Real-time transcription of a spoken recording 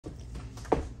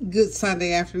Good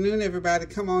Sunday afternoon, everybody.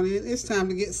 Come on in. It's time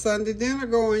to get Sunday dinner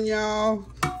going, y'all.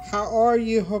 How are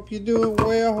you? Hope you're doing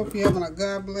well. Hope you're having a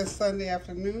God bless Sunday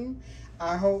afternoon.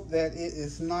 I hope that it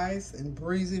is nice and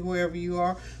breezy wherever you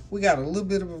are. We got a little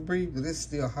bit of a breeze, but it's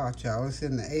still hot, y'all. It's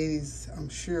in the 80s, I'm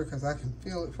sure, because I can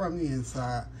feel it from the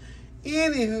inside.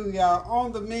 Anywho, y'all,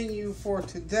 on the menu for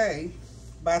today,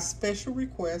 by special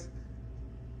request,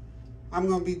 I'm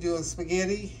going to be doing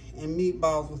spaghetti and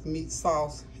meatballs with meat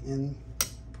sauce and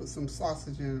put some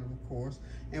sausage in it, of course.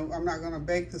 And I'm not going to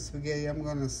bake the spaghetti. I'm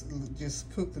going to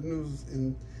just cook the noodles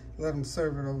and let them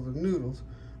serve it over the noodles.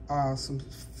 Some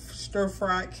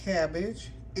stir-fried cabbage,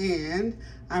 and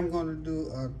I'm going to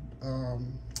do a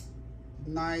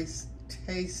nice,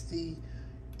 tasty,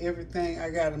 everything I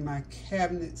got in my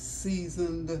cabinet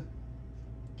seasoned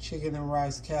chicken and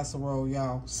rice casserole,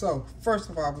 y'all. So first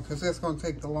of all, because that's going to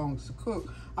take the longest to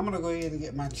cook, I'm going to go ahead and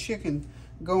get my chicken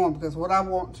going, because what I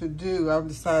want to do, I've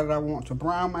decided I want to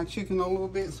brown my chicken a little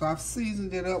bit, so I've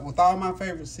seasoned it up with all my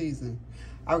favorite seasoning.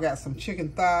 I've got some chicken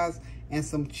thighs and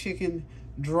some chicken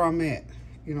drumette,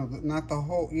 you know, not the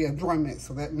whole, drumette,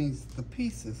 so that means the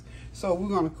pieces. So we're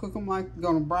going to cook them going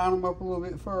to brown them up a little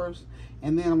bit first,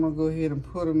 and then I'm going to go ahead and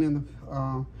put them in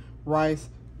the rice,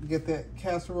 get that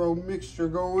casserole mixture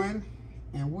going,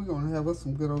 and we're going to have us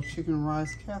some good old chicken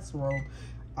rice casserole.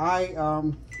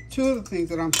 Two of the things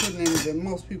that I'm putting in it that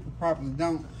most people probably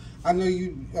don't. I know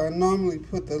you normally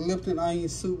put the Lipton onion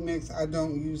soup mix. I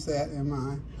don't use that in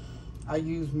mine. I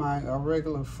use my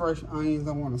regular fresh onions.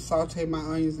 I want to saute my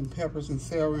onions and peppers and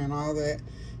celery and all that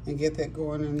and get that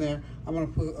going in there. I'm going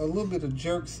to put a little bit of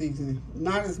jerk seasoning.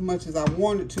 Not as much as I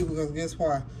wanted to, because guess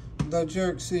what? The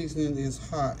jerk seasoning is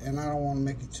hot, and I don't want to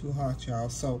make it too hot, y'all.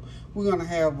 So we're going to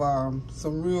have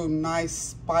some real nice,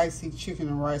 spicy chicken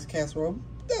and rice casserole.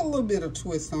 Got a little bit of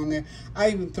twist on there. I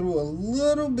even threw a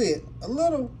little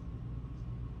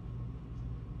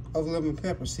of lemon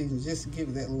pepper seasoning just to give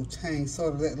it that little tang,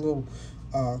 sort of that little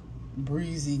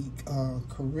breezy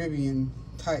Caribbean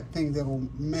type thing that'll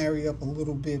marry up a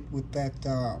little bit with that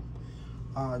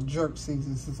jerk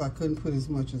seasoning, since I couldn't put as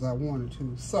much as I wanted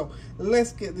to. So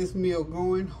let's get this meal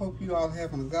going. Hope you all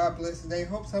having a God bless day.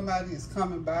 Hope somebody is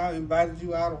coming by, invited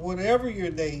you out, or whatever your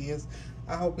day is.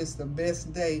 I hope it's the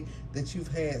best day that you've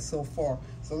had so far.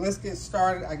 So let's get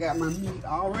started. I got my meat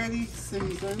already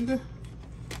seasoned.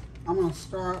 I'm gonna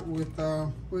start with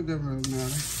what doesn't really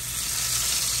matter.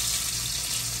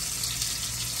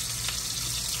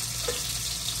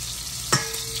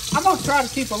 I'm gonna try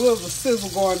to keep a little of the sizzle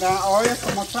going down, or else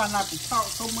I'm gonna try not to talk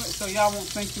so much so y'all won't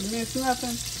think you missed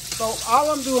nothing. So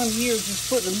all I'm doing here is just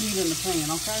putting the meat in the pan,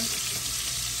 okay?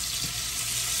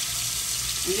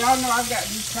 And y'all know I've got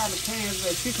these kind of pans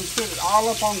that you can put it all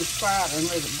up on the side and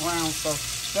let it brown. So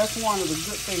that's one of the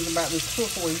good things about this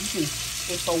cookware. You can,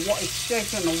 it's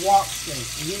shaped in a wok shape.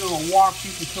 And you know, a wok, you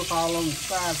can cook all on the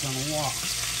sides on a wok.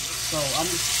 So I'm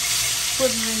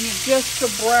putting it in here just to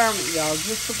brown it, y'all,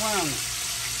 just to brown it.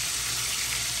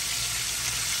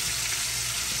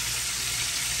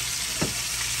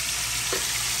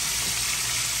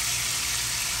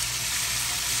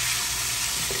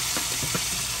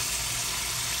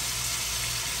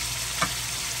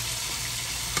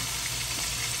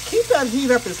 Keep that heat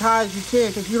up as high as you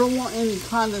can, because you don't want any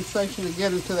condensation to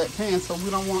get into that pan, so we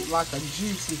don't want like a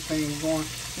juicy thing going.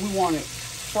 We want it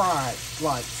fried,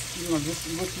 like, you know, just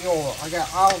with the oil. I got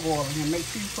olive oil in here. Make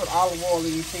sure you put olive oil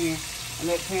in your pan, and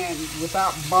that pan,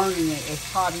 without burning it, as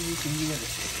hot as you can get it.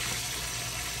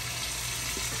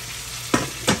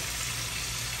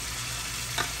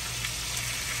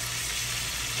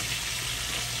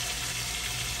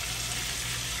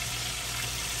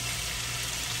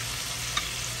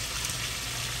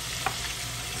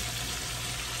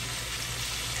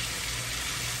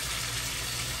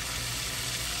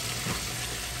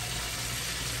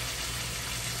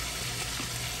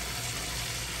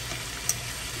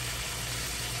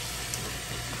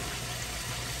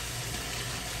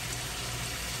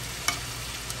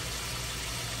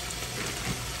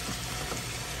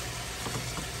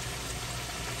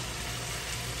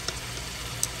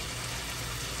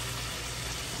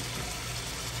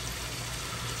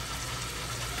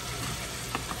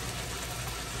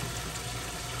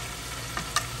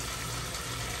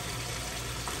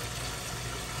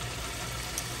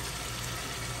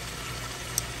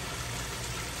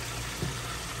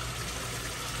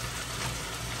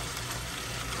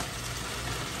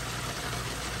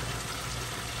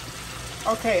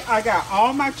 Okay, I got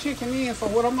all my chicken in, so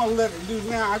what I'm going to let it do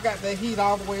now, I got that heat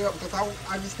all the way up because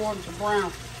I just want it to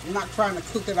brown. I'm not trying to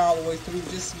cook it all the way through,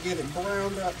 just to get it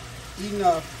browned up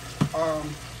enough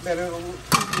that it'll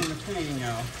cook in the pan,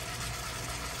 y'all.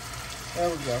 There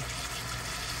we go.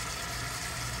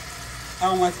 I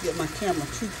don't like to get my camera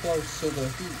too close to the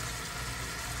heat.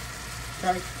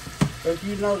 Okay? But if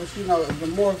you notice, you know, the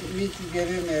more meat you get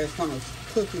in there, it's gonna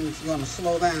cooking is gonna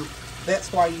slow down.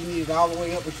 That's why you need it all the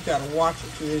way up, but you gotta watch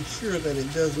it to ensure that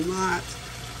it does not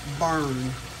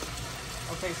burn.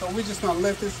 Okay, so we're just gonna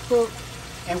let this cook.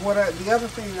 And the other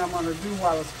thing I'm gonna do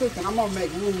while it's cooking, I'm gonna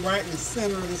make room right in the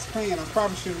center of this pan. I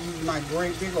probably should have used my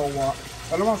great big old wok,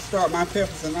 but I'm gonna start my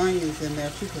peppers and onions in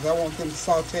there too, because I want them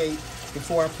sauteed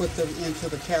before I put them into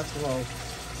the casserole.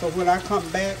 So when I come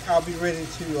back, I'll be ready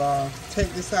to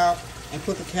take this out and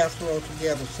put the casserole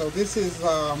together. So this is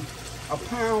a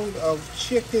pound of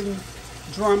chicken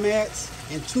drumettes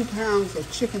and 2 pounds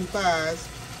of chicken thighs.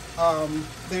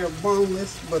 They're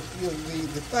boneless, but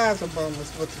the thighs are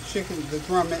boneless, but the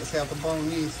drumettes have the bone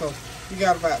in. So you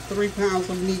got about 3 pounds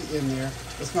of meat in there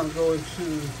that's going to go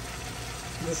into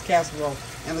this casserole.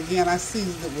 And again, I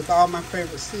seasoned it with all my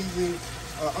favorite seasoning,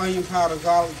 onion powder,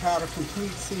 garlic powder,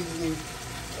 complete seasoning.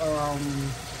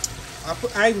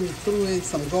 I even threw in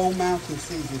some Gold Mountain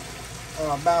seasoning,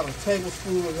 about a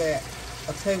tablespoon of that,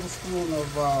 a tablespoon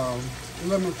of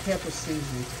lemon pepper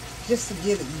seasoning, just to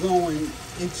get it going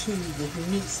into the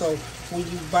meat. So when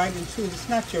you bite into it, it's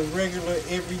not your regular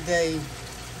everyday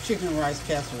chicken rice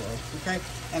casserole. Okay,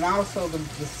 and also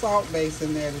the salt base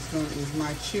in there is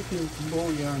my chicken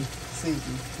bouillon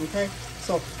seasoning. Okay,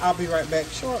 so I'll be right back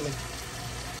shortly.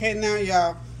 Okay, now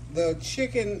y'all, the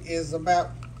chicken is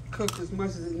about cooked as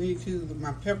much as it needs to.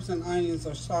 My peppers and onions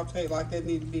are sauteed like they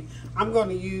need to be. I'm going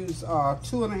to use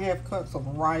 2½ cups of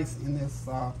rice in this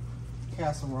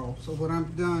casserole. So what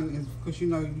I've done is, because you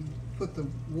know you put the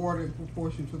water in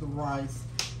proportion to the rice,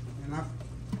 and I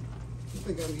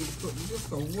think I need to put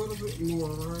just a little bit more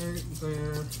right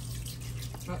there.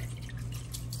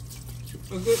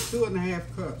 A good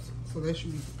 2½ cups. So there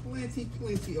should be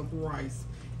plenty of rice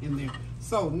in there.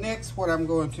 So next, what I'm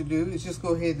going to do is just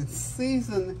go ahead and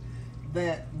season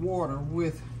that water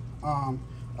with a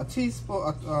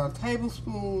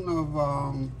tablespoon of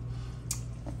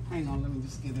hang on, let me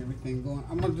just get everything going.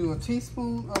 I'm going to do a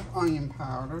teaspoon of onion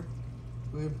powder.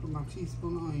 Go ahead and put my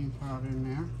teaspoon of onion powder in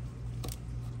there.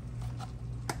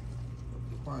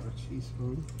 Quite a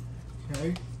teaspoon.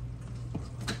 Okay.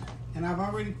 And I've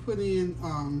already put in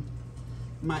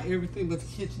my everything but the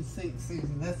kitchen sink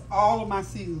seasoning. That's all of my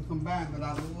seasonings combined that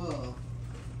I love.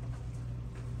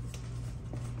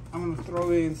 I'm going to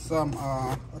throw in some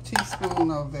a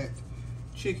teaspoon of that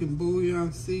chicken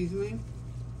bouillon seasoning.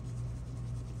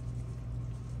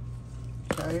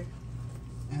 Okay,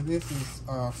 and this is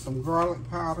some garlic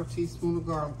powder, teaspoon of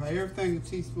garlic powder. Everything a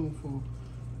teaspoonful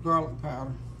of garlic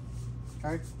powder.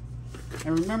 Okay,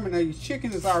 and remember now your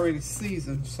chicken is already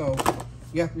seasoned, so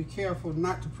you have to be careful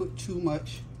not to put too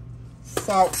much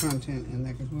salt content in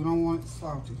there, because we don't want it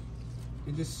salty.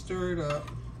 You just stir it up,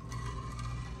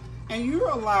 and you're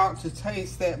allowed to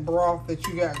taste that broth that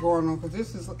you got going on, because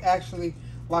this is actually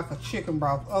like a chicken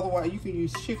broth. Otherwise, you can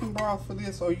use chicken broth for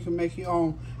this, or you can make your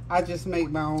own. I just make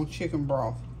my own chicken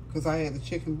broth because I had the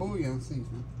chicken bouillon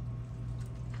seasoning.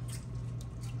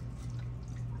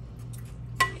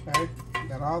 Okay,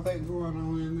 got all that going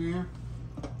on in there.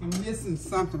 I'm missing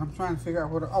something. I'm trying to figure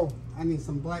out what. Oh, I need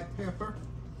some black pepper.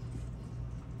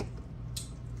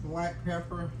 Black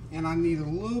pepper, and I need a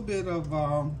little bit of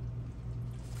my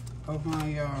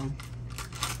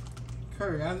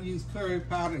curry. I use curry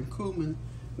powder and cumin,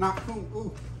 not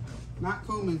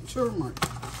cumin, turmeric.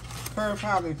 Curry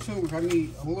powder and turmeric. I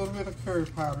need a little bit of curry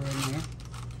powder in there.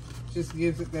 Just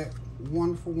gives it that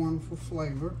wonderful, wonderful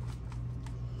flavor.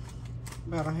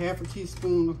 About a ½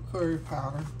 teaspoon of curry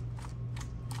powder.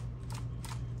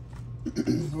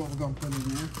 Is what we're gonna put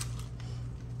in there.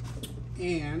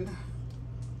 And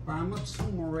my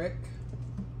turmeric.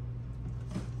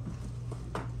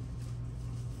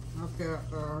 I've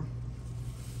got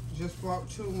just bought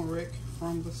turmeric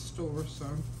from the store, so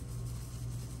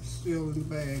it's still in the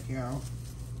bag, y'all.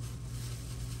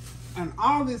 And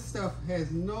all this stuff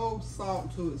has no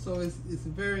salt to it, so it's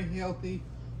very healthy.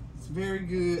 It's very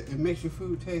good. It makes your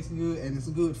food taste good, and it's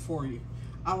good for you.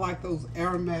 I like those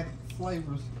aromatic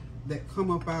flavors that come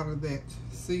up out of that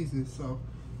seasoning. So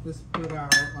let's put our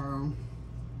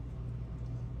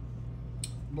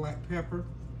black pepper,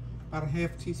 about a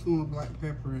 ½ teaspoon of black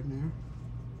pepper in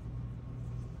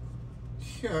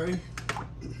there. Okay.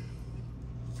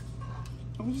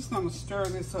 I'm just gonna stir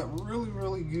this up really,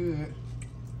 really good.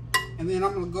 And then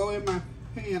I'm gonna go in my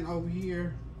pan over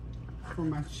here for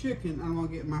my chicken. I'm gonna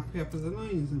get my peppers and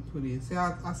onions and put in. See,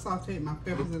 I sauteed my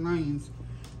peppers and onions.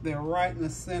 They're right in the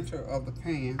center of the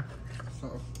pan.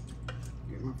 So,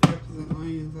 get my peppers and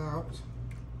onions out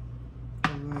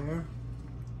over there.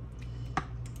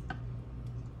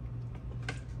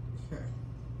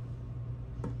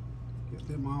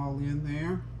 them all in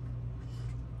there.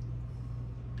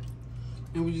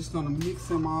 And we're just gonna mix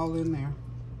them all in there.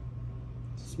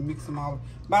 Just mix them all.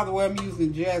 By the way, I'm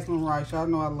using jasmine rice. Y'all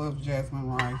know I love jasmine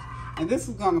rice. And this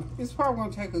is it's probably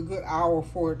gonna take a good hour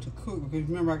for it to cook, because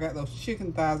remember I got those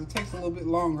chicken thighs. It takes a little bit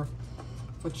longer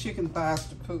for chicken thighs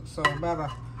to cook. So about an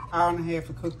hour and a half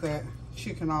to cook that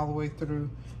chicken all the way through,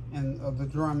 and the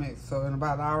drumettes. So in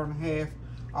about an hour and a half,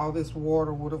 all this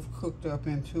water would have cooked up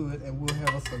into it, and we'll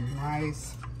have us a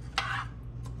nice,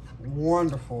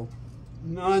 wonderful,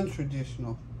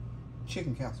 non-traditional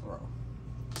chicken casserole.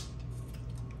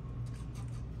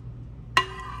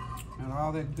 And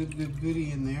all that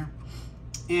goody in there.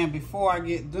 And before I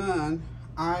get done,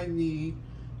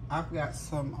 I've got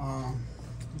some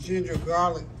ginger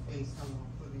garlic paste I'm gonna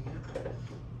put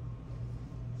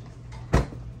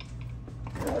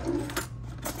in.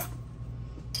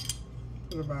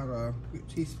 Put about a good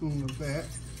teaspoon of that.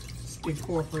 Just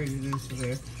incorporate it into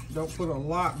there. Don't put a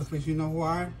lot, because you know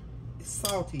why? It's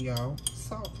salty, y'all. It's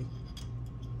salty.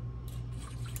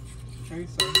 Okay,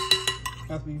 so you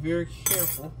have to be very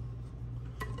careful.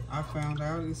 I found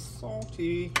out it's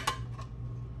salty.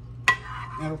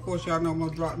 And of course, y'all know I'm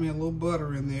gonna drop me a little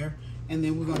butter in there, and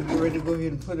then we're gonna get ready to go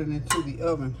ahead and put it into the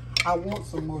oven. I want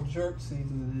some more jerk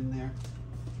seasoning in there.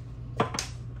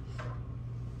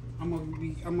 I'm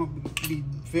gonna be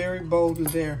very bold in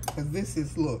there, because this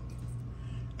is, look,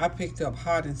 I picked up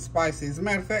hot and spicy. As a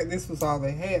matter of fact, this was all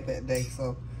they had that day,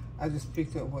 so I just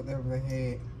picked up whatever they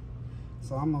had.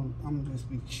 So I'm gonna just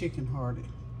be chicken hearted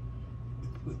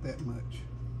and put that much.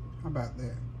 How about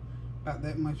that? About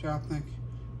that much, y'all think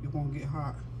it won't get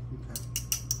hot? Okay.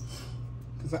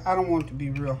 Because I don't want it to be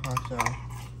real hot, y'all.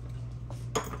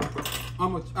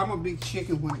 I'm a big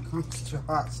chicken when it comes to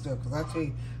hot stuff. Because I tell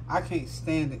you, I can't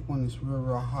stand it when it's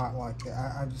real hot like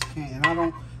that. I just can't. And I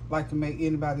don't like to make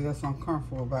anybody else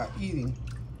uncomfortable about eating.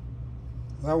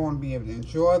 Because I want to be able to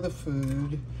enjoy the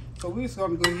food. So we're just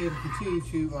going to go ahead and continue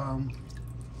to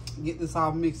get this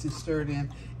all mixed and stirred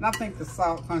in. And I think the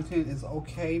salt content is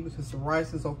okay, because the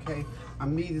rice is okay. Our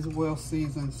meat is well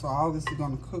seasoned, so all this is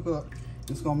going to cook up.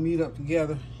 It's going to meet up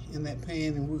together in that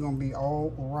pan, and we're going to be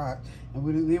all right. And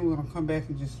then we're going to come back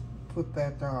and just put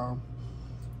that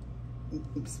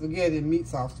spaghetti and meat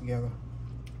sauce together.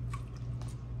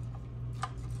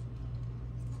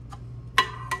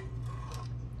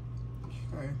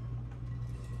 Okay.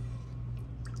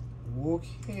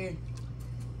 Okay.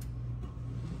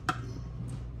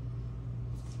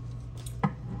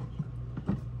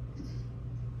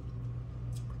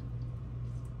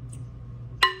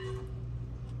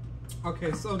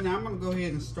 Okay, so now I'm going to go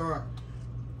ahead and start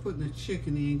putting the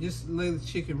chicken in. Just lay the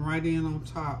chicken right in on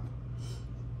top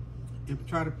and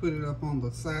try to put it up on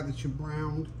the side that you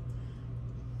browned.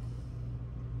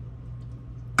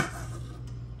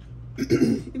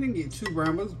 It didn't get too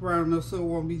brown, but it's brown enough so it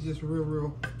won't be just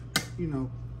real, you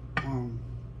know,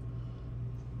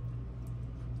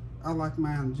 I like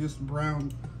mine just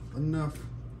brown enough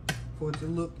for it to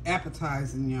look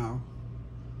appetizing, y'all.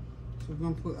 So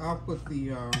we're gonna I'll put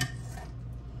the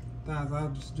thighs, I'll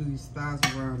just do these thighs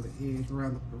around the edge,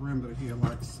 around the perimeter here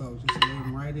like so. Just lay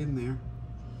them right in there.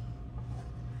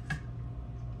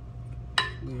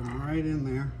 Lay them right in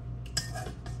there.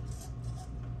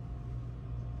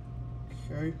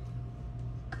 Okay.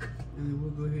 And then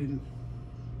we'll go ahead and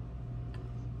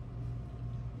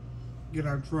get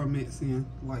our drumettes in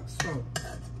like so.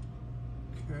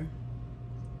 Okay.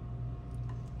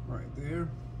 Right there.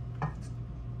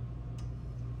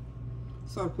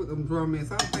 So I put them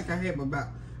drumettes. I don't think I have about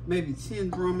maybe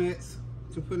 10 drumettes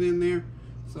to put in there.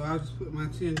 So I'll just put my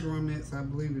 10 drumettes, I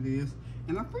believe it is.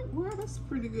 And I think, well, that's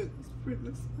pretty good.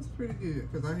 That's pretty good,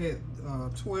 because I had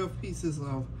 12 pieces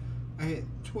of, I had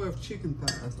 12 chicken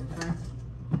thighs, okay?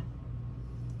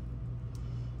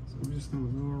 So we're just gonna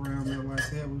go around there like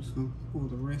that. We're just gonna pull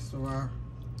the rest of our,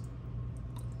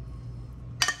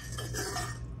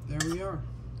 there we are.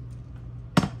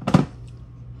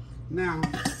 Now,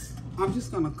 I'm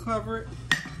just gonna cover it,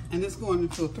 and it's going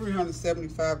into a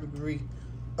 375-degree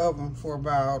oven for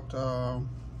about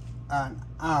an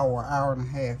hour and a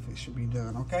half. It should be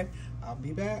done, okay? I'll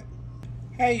be back.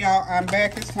 Hey y'all, I'm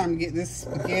back. It's time to get this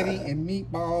spaghetti and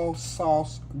meatball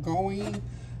sauce going.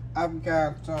 I've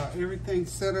got everything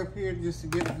set up here just to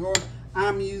get it going.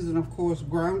 I'm using, of course,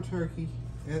 ground turkey.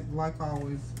 Like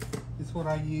always, it's what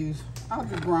I use. I'll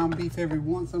do ground beef every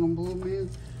once in a blue moon,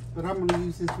 but I'm gonna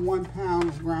use this 1 pound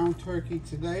of ground turkey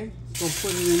today. So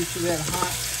put it into that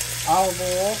hot olive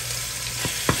oil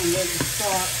and let it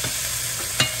start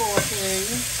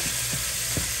sauteing.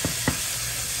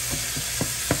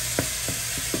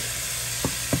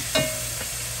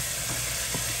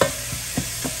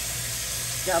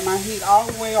 Got my heat all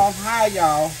the way on high,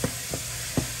 y'all.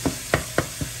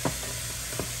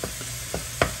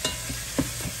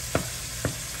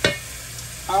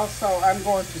 Also, I'm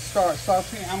going to start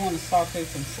sauteing. I'm going to saute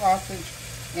some sausage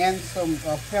and some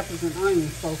peppers and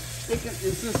onions. So,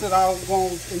 since it all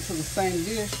goes into the same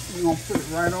dish, we're going to put it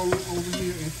right on over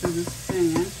here into this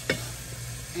pan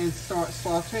and start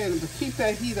sauteing it. But keep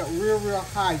that heat up real, real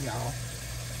high, y'all.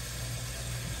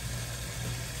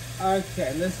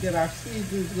 Okay, let's get our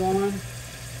seasonings going.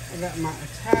 I got my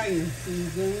Italian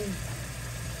seasoning.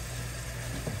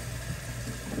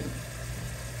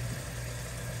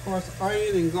 Of course,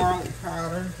 onion and garlic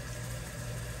powder.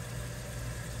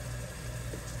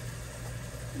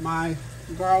 My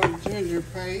garlic ginger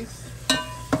paste.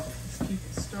 Let's keep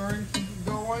it stirring, keep it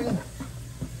going.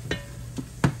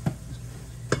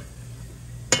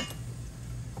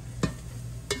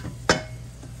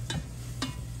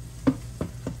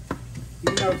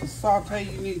 You know, to saute,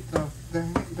 you need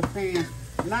the pan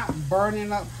not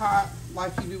burning up hot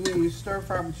like you do when you stir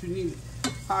fry, but you need it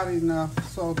hot enough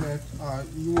so that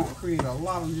you won't create a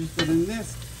lot of juice. But in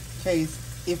this case,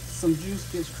 if some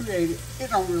juice gets created, it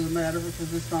don't really matter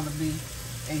because it's going to be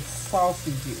a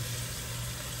saucy dish.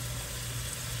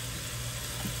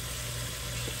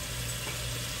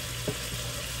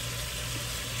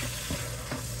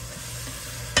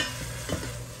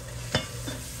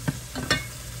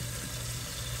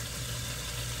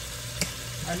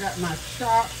 I got my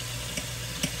chopped.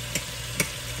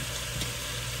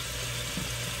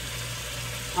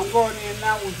 I'm going in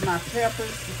now with my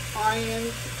peppers,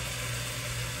 onions,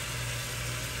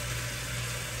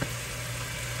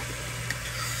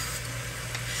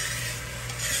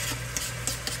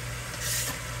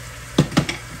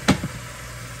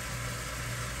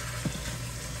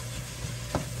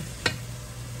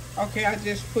 okay, I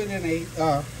just put in a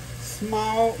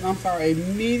a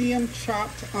medium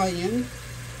chopped onion.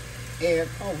 And,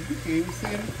 oh, you can't even see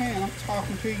it in the pan. I'm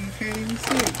talking to you, you can't even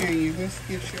see it, can you? Let's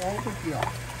get you over here.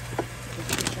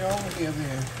 Let's get you over here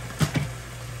then.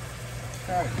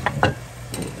 Okay.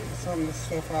 Get some of this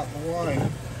stuff out the way.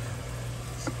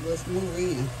 Let's move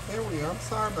in. There we are. I'm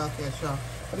sorry about that, y'all.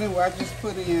 But anyway, I just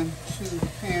put into the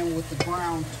pan with the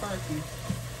ground turkey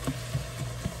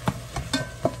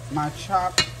my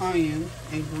chopped onion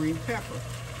and green pepper.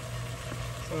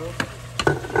 So,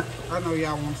 I know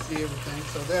y'all want to see everything,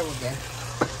 so there we go.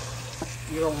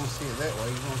 You don't want to see it that way,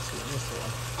 you want to see it this way.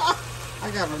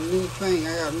 I got a new thing,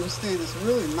 I got a new stand. It's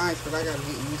really nice, but I got to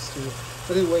get used to it.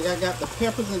 But anyway, I got the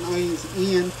peppers and onions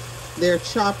in. They're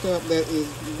chopped up. That is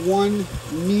one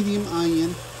medium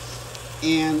onion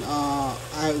and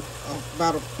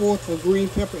about a fourth of green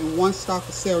pepper and one stalk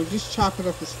of celery. Just chop it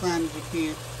up as fine as you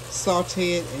can.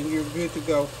 Saute it and you're good to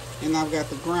go. And I've got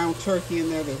the ground turkey in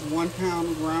there. There's 1 pound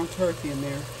of ground turkey in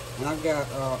there. And I've got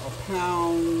a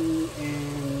pound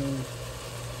and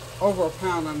over a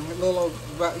pound and a little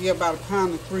over, about a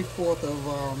pound and 3/4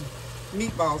 of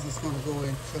meatballs that's going to go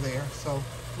into there. So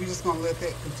we're just going to let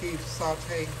that continue to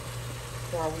saute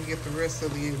while we get the rest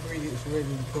of the ingredients ready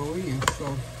to go in.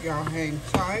 So y'all hang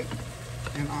tight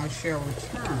and I shall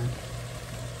return.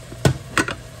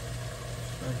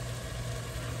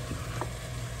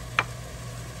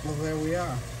 Well, there we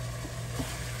are.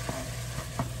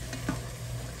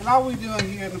 And all we're doing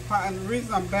here in the pot, and the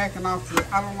reason I'm backing off is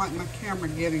I don't like my camera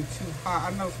getting too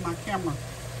hot. I notice my camera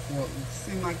will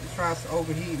seem like it tries to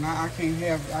overheat, and I can't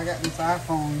have, I got this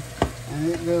iPhone, and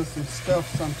it does some stuff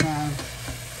sometimes.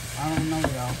 I don't know,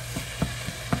 y'all.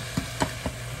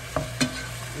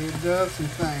 It does some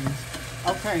things.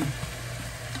 Okay.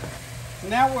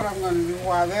 Now what I'm going to do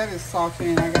while that is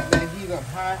sauteing, I got that heat up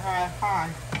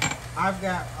high. I've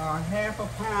got half a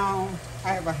pound, I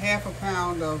have a half a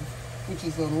pound of, which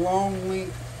is a long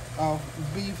length of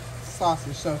beef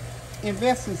sausage. So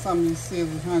invest in some of these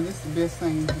scissors, honey. This is the best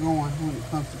thing going when it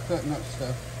comes to cutting up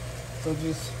stuff. So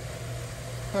just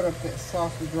cut up that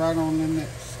sausage right on in that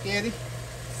sketty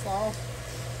sauce.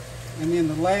 And then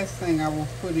the last thing I will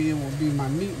put in will be my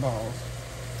meatballs.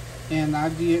 And I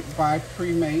did buy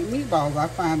pre-made meatballs. I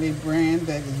find a brand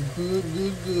that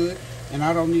is good. And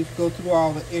I don't need to go through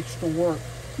all the extra work.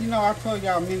 You know, I've told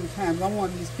y'all many times, I'm one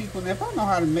of these people, and if I know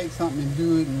how to make something and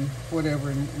do it and whatever,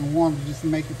 and want to just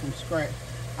make it from scratch,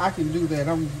 I can do that.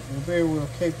 I'm very well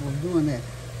capable of doing that.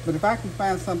 But if I can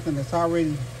find something that's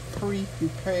already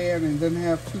pre-prepared and doesn't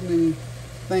have too many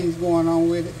things going on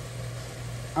with it,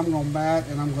 I'm going to buy it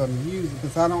and I'm going to use it,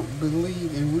 because I don't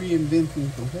believe in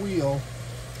reinventing the wheel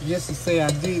just to say I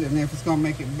did it. And if it's going to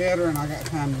make it better and I got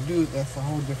time to do it, that's a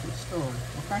whole different story,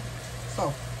 okay?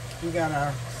 So, we got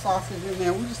our sausage in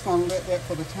there. We're just going to let that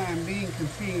for the time being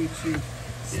continue to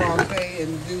saute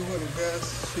and do what it does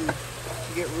to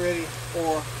get ready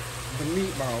for the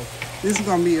meatballs. This is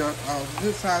going to be a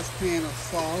good sized pan of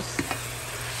sauce,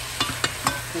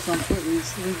 because I'm putting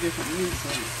these 3 different meats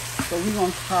in it. So we're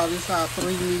going to call this our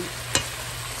 3-meat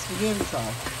spaghetti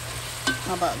sauce.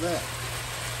 How about that?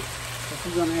 Because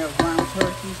we're going to have ground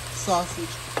turkey,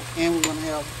 sausage, and we're going to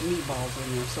have meatballs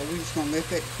in there. So we're just going to let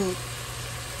that cook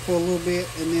for a little bit,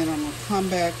 and then I'm going to come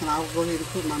back and I'll go ahead and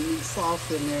put my meat sauce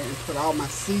in there and put all my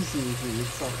seasonings in it.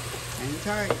 So hang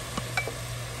tight.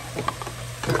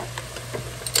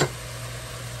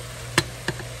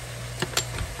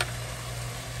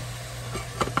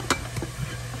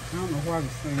 I don't know why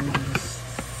this thing won't just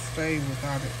stay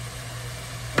without it.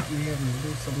 Me having to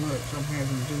do so much. I'm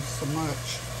having to do so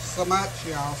much. So much,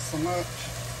 y'all. So much.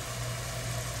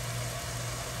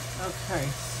 Okay,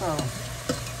 so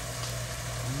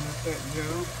let that go.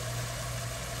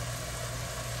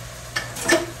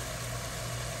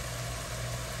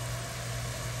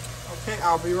 Okay,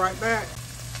 I'll be right back.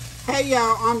 Hey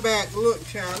y'all, I'm back. Look,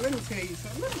 child, let me tell you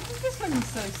something. Let me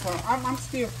say something. I'm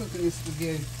still cooking this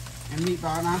spaghetti and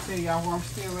meatball, and I'll tell y'all where I'm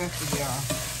still after y'all.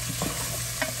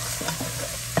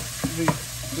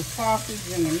 The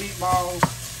sausage and the meatballs,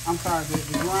 I'm sorry, the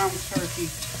ground turkey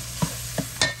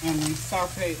and the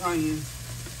sauteed onions.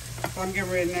 So I'm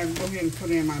getting ready now to go ahead and put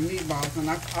in my meatballs, and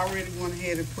I already went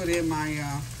ahead and put in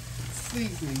my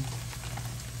seasoning,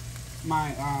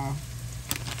 my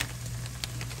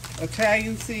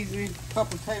Italian seasoning, a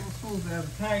couple tablespoons of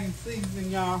Italian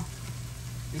seasoning, y'all.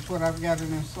 Is what I've got in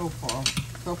there so far,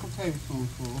 a couple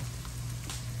tablespoonfuls,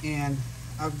 and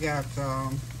I've got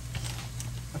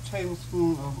a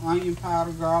tablespoon of onion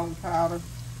powder, garlic powder.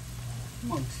 I'm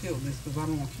going to tilt this because I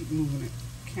don't want to keep moving the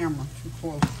camera too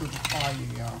close to the fire,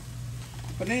 y'all.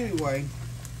 But anyway,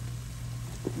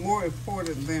 more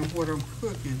important than what I'm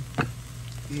cooking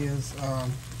is,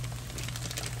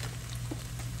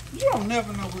 you don't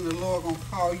never know when the Lord going to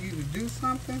call you to do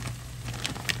something.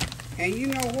 And you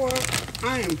know what?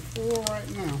 I am full right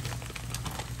now.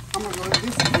 I'm going to go, this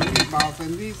is the meatballs,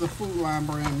 and these are Food Line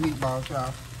brand meatballs,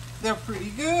 y'all. They're pretty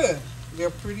good.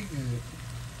 They're pretty good.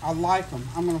 I like them.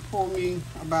 I'm going to pour me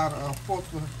about a 1/4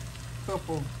 cup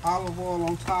of olive oil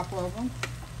on top of them.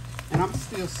 And I'm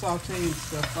still sauteing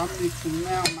stuff. So I'm mixing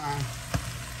now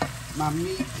my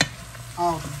meat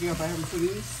all together. I haven't put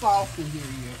any sauce in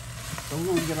here yet. So we're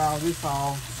going to get all this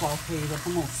all sauteed up.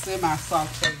 I'm going to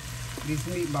semi-saute these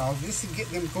meatballs just to get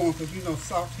them going, because you know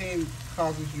sauteing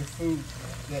causes your food,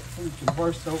 that food to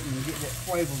burst open and get that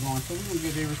flavor going. So we're going to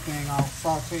get everything all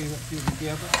sauteed up here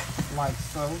together like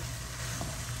so.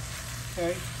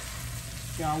 Okay,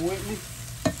 y'all with me?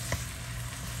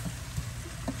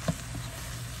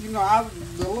 You know,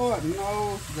 the Lord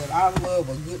knows that I love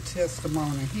a good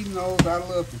testimony. He knows I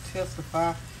love to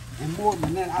testify, and more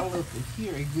than that, I love to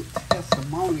hear a good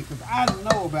testimony, because I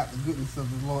know about the goodness of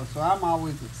the Lord. So I'm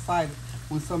always excited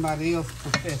when somebody else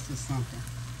professes something.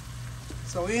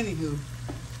 So anywho,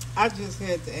 I just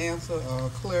had to answer a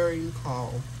clarion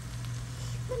call.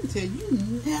 Let me tell you,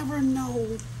 you never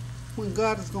know when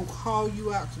God is going to call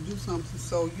you out to do something.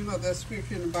 So, you know that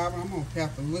scripture in the Bible, I'm going to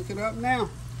have to look it up now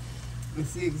and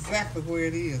see exactly where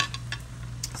it is,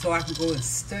 so I can go and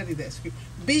study that scripture.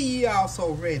 Be ye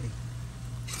also ready.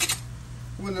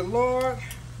 When the Lord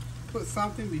puts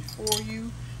something before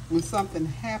you, when something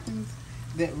happens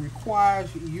that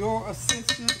requires your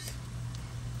assistance,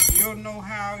 your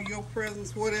know-how, your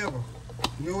presence, whatever,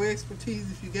 your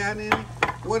expertise, if you got any,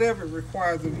 whatever it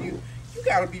requires of you, you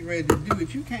got to be ready to do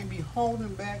it. You can't be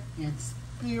holding back in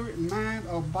spirit, mind,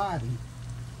 or body.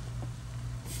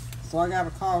 So I got a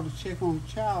call to check on the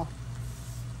child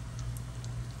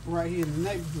right here in the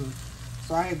neighborhood.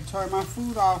 So I had to turn my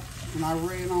food off, and I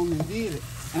ran on and did it.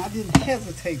 And I didn't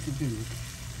hesitate to do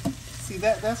it. See,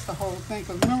 that's the whole thing.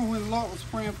 Because remember when the Lord was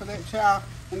praying for that child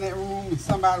in that room, and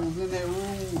somebody was in that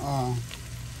room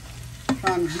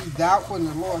trying to be doubtful, and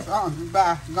the Lord said, oh,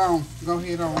 bye, go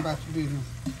ahead on about your business.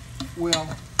 Well,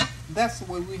 that's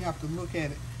the way we have to look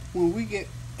at it when we get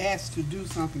asked to do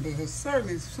something, because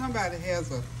certainly if somebody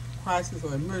has a crisis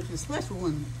or emergency, especially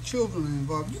when children are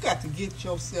involved, you got to get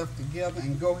yourself together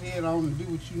and go ahead on and do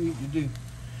what you need to do.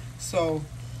 So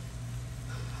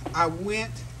I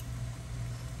went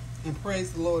and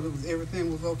praised the Lord,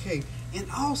 everything was okay. And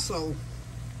also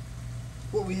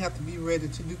what we have to be ready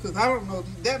to do, because I don't know,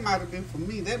 that might have been for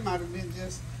me, that might have been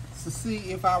just to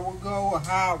see if I would go or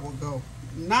how I would go.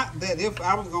 Not that if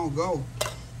I was going to go,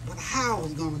 but how I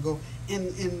was going to go.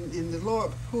 And the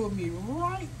Lord pulled me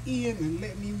right in and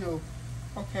let me know,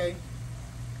 okay,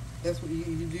 that's what you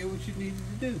did what you needed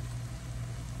to do.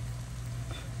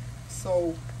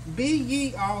 So be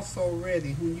ye also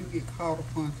ready when you get called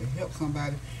upon to help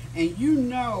somebody. And you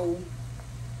know,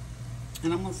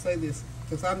 and I'm going to say this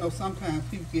because I know sometimes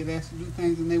people get asked to do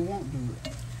things and they won't do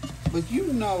it. But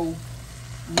you know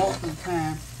most of the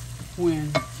time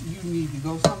when you need to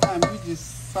go.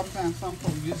 Sometimes some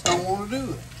folks just don't want to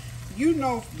do it. You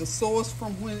know the source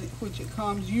from which it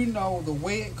comes. You know the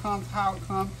way it comes, how it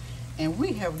comes. And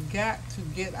we have got to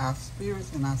get our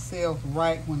spirits and ourselves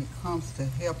right when it comes to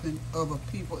helping other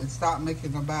people and stop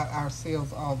making it about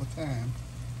ourselves all the time.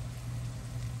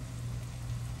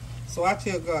 So I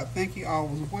tell God, thank you, all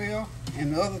was well.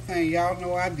 And the other thing, y'all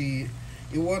know I did.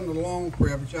 It wasn't a long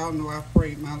prayer, but y'all know I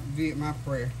did my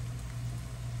prayer.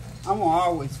 I'm going to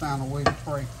always find a way to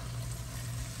pray.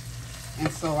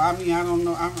 And so, I mean, I don't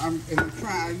know. I'm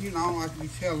trying, you know, I don't like to be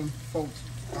telling folks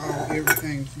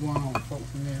everything's going on with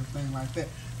folks and everything like that.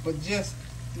 But just,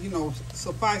 you know,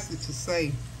 suffice it to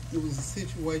say, it was a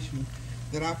situation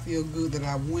that I feel good that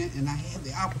I went and I had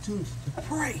the opportunity to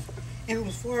pray. And it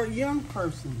was for a young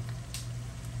person.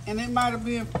 And it might have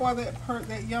been for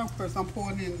that young person. I'm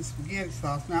pouring in the spaghetti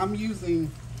sauce. Now, I'm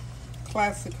using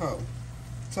Classico,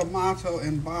 tomato,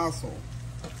 and basil.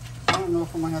 I don't know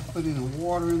if I'm going to have to put any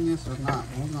water in this or not.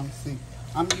 We're going to see.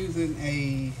 I'm using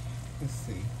a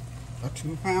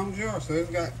 2-pound jar. So it's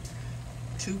got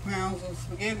 2 pounds of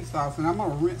spaghetti sauce. And I'm going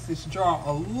to rinse this jar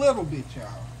a little bit,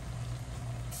 y'all.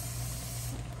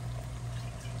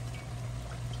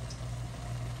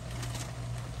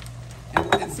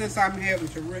 And since I'm having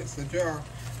to rinse the jar,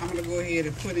 I'm going to go ahead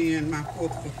and put in my 1/4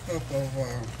 cup of,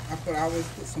 I always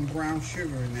put some brown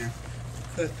sugar in there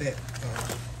to cut that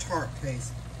tart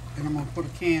taste. And I'm going to put a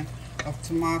can of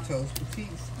tomatoes, petite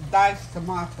diced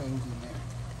tomatoes in there.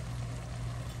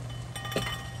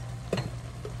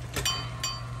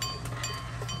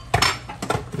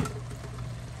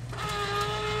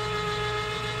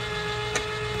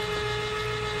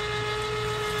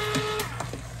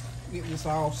 Get this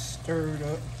all stirred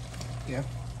up. Yeah,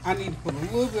 I need to put a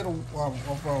little bit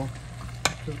of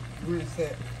to rinse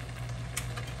that.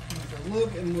 A little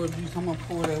bit more juice. I'm going to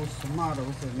pour those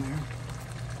tomatoes in there.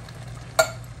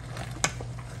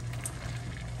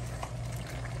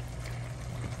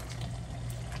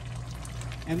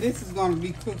 And this is going to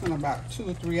be cooking about 2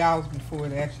 or 3 hours before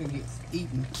it actually gets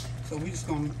eaten. So we're just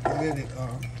going to let it, I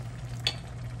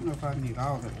don't know if I need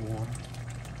all that water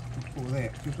before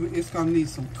that. Because it's going to need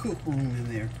some cook room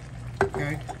in there,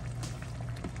 okay?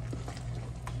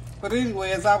 But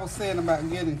anyway, as I was saying about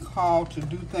getting called to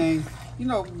do things, you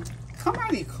know, come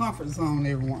out of your comfort zone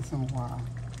every once in a while.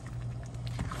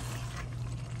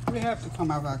 We have to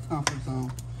come out of our comfort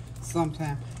zone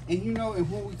sometime. And you know, and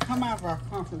when we come out of our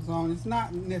comfort zone, it's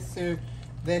not necessarily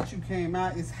that you came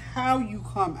out, it's how you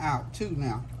come out too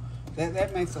now.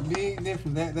 That makes a big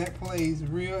difference. That plays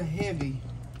real heavy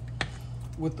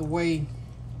with the way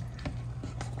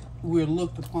we're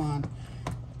looked upon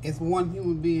as one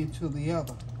human being to the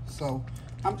other. So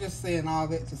I'm just saying all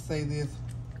that to say this.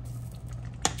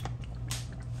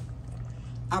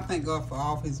 I thank God for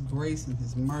all of his grace and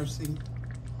his mercy.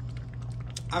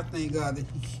 I thank God that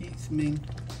he keeps me,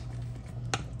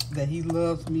 that he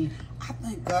loves me. I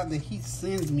thank God that he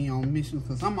sends me on missions,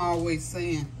 because I'm always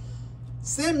saying,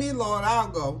 send me, Lord, I'll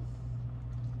go.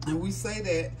 And we say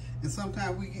that, and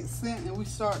sometimes we get sent and we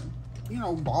start, you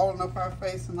know, balling up our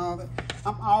face and all that.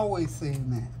 I'm always saying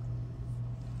that.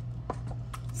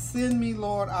 Send me,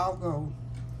 Lord, I'll go.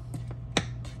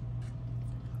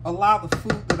 Allow the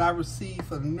food that I receive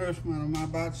for the nourishment of my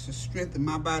body to strengthen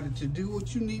my body to do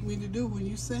what you need me to do when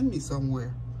you send me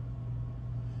somewhere.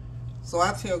 So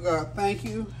I tell God, thank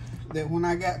you, that when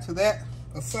I got to that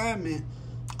assignment,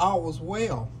 all was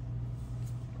well.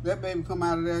 That baby come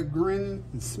out of there grinning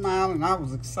and smiling. I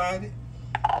was excited.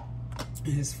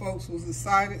 And his folks was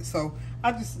excited. So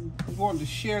I just wanted to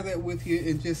share that with you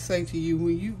and just say to you,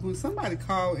 when somebody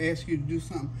call and ask you to do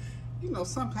something, you know,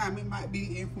 sometimes it might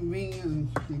be inconvenient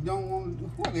and you don't want to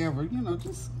do whatever, you know,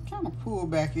 just kind of pull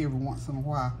back every once in a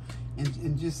while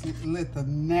and just let the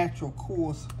natural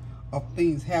course of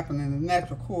things happen. And the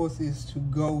natural course is to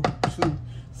go to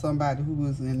somebody who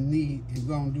is in need and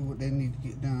go and do what they need to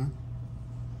get done.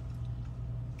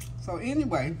 So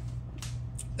anyway,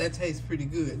 that tastes pretty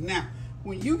good. Now,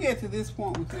 when you get to this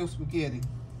point with your spaghetti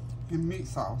and meat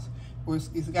sauce, where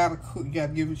it's got to cook, you got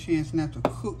to give it a chance now to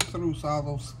cook through so all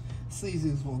those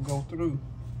seasons will go through.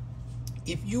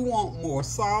 If you want more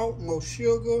salt, more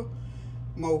sugar,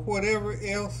 more whatever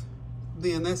else,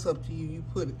 then that's up to you. You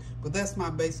put it. But that's my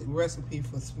basic recipe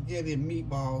for spaghetti and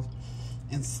meatballs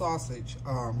and sausage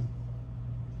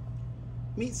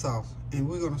meat sauce. And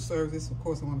we're going to serve this. Of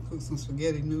course, I'm going to cook some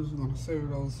spaghetti noodles. We're going to serve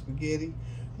those spaghetti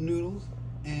noodles,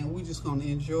 and we're just gonna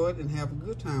enjoy it and have a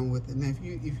good time with it. And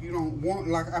if you don't want,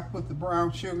 like I put the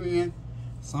brown sugar in,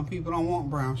 some people don't want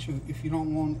brown sugar. If you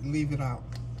don't want it, leave it out.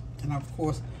 And of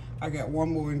course, I got one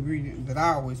more ingredient that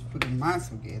I always put in my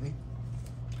spaghetti.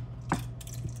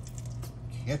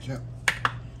 Ketchup.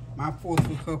 My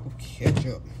 1/4 cup of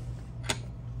ketchup.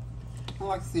 And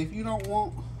like I said, if you don't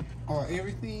want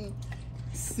everything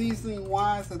seasoning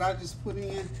wise that I just put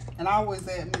in, and I always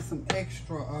add me some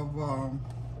extra of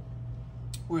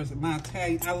where is it, my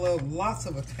Italian. I love lots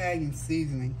of Italian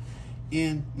seasoning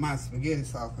in my spaghetti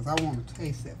sauce because I want to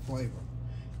taste that flavor.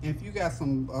 And if you got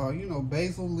some you know,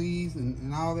 basil leaves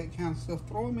and all that kind of stuff,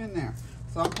 throw them in there.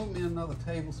 So I'm putting in another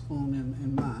tablespoon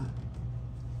in mine.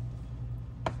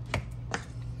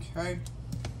 Okay.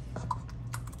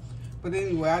 But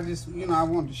anyway, I just, you know, I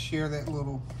wanted to share that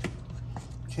little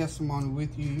testimony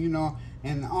with you, you know.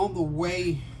 And on the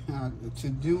way to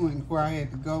doing where I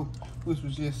had to go, which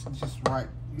was just right,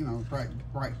 you know,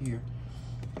 right here.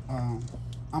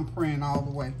 I'm praying all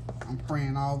the way. I'm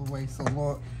praying all the way. So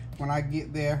Lord, when I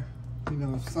get there, you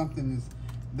know, if something is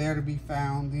there to be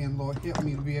found, then Lord, help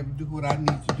me to be able to do what I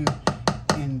need to do.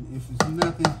 And if it's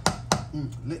nothing,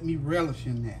 let me relish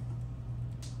in that.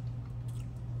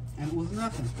 And it was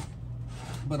nothing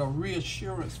but a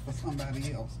reassurance for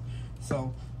somebody else.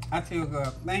 So I tell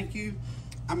God, thank you.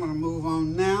 I'm going to move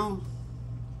on now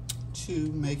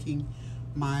to making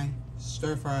my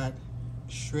stir-fried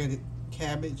shredded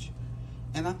cabbage.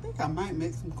 And I think I might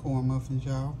make some corn muffins,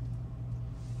 y'all.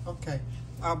 Okay,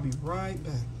 I'll be right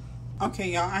back.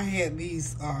 Okay, y'all, I had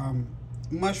these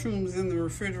mushrooms in the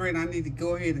refrigerator. I need to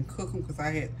go ahead and cook them because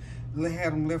I had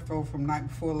them left over from night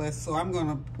before last. So I'm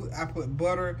gonna put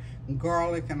butter and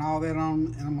garlic and all that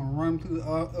on, and I'm gonna run through the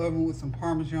oven with some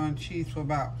Parmesan cheese for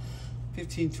about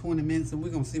 15-20 minutes, and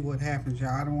we're gonna see what happens, y'all.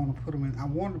 I don't want to put them in. I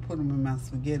wanted to put them in my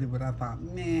spaghetti, but I thought,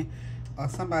 man,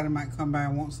 somebody might come by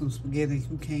and want some spaghetti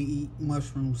who can't eat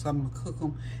mushrooms, so I'm gonna cook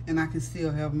them, and I can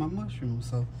still have my mushrooms.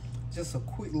 So just a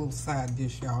quick little side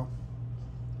dish, y'all.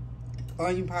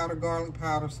 Onion powder, garlic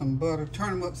powder, some butter.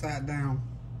 Turn them upside down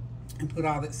and put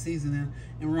all that seasoning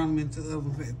and run them into the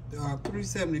oven.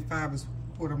 375 is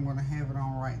what I'm going to have it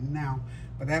on right now.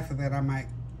 But after that, I might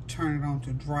turn it on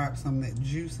to dry up some of that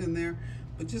juice in there.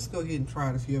 But just go ahead and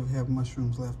try it if you ever have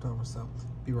mushrooms left over. So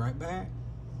be right back.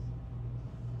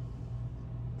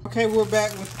 Okay, we're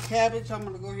back with the cabbage. I'm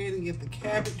going to go ahead and get the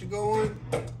cabbage going.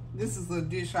 This is a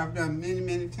dish I've done many,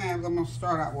 many times. I'm going to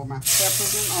start out with my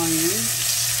peppers and onions.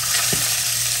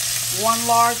 1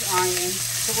 large onion,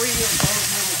 3 of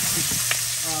those little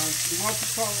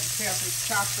multicolored peppers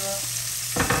chopped up,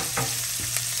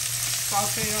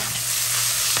 saute them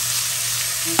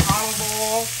in olive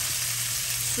oil,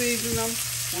 season them.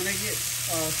 When they get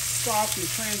soft and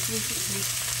translucent, we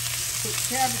put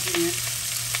cabbage in.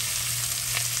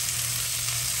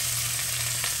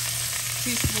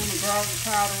 Teaspoon of garlic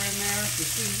powder in there to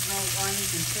season those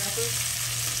onions and peppers.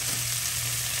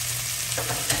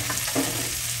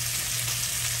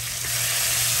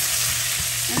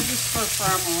 And just stir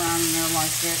fry them around in there like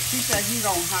that. Keep that heat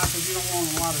on high because you don't want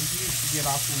a lot of juice to get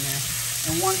off in there.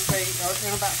 And once they,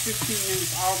 in about 15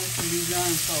 minutes, all this will be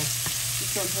done. So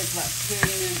it's going to take about 10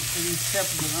 minutes for these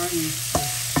peppers and onions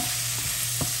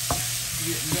to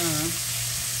get done.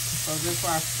 So that's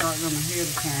why I start them ahead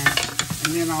of time.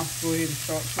 And then I'll go ahead and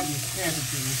start putting the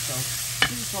cabbage in. So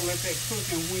we're just going to let that cook.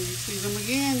 And when you see them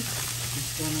again,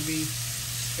 it's going to be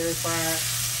stir-fried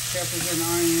peppers and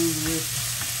onions with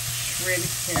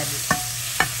shredded cabbage.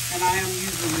 And I am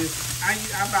using this. I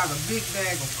buy a big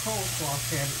bag of coleslaw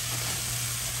cabbage.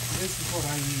 This is what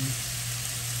I use.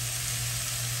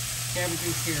 Cabbage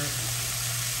and carrot.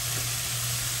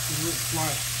 It looks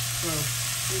like. So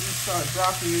we just start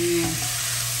dropping it in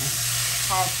and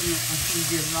tossing it until you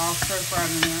get it all stir fried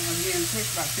in there. Again, it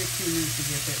takes about 15 minutes to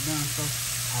get that done. So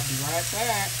I'll be right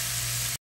back.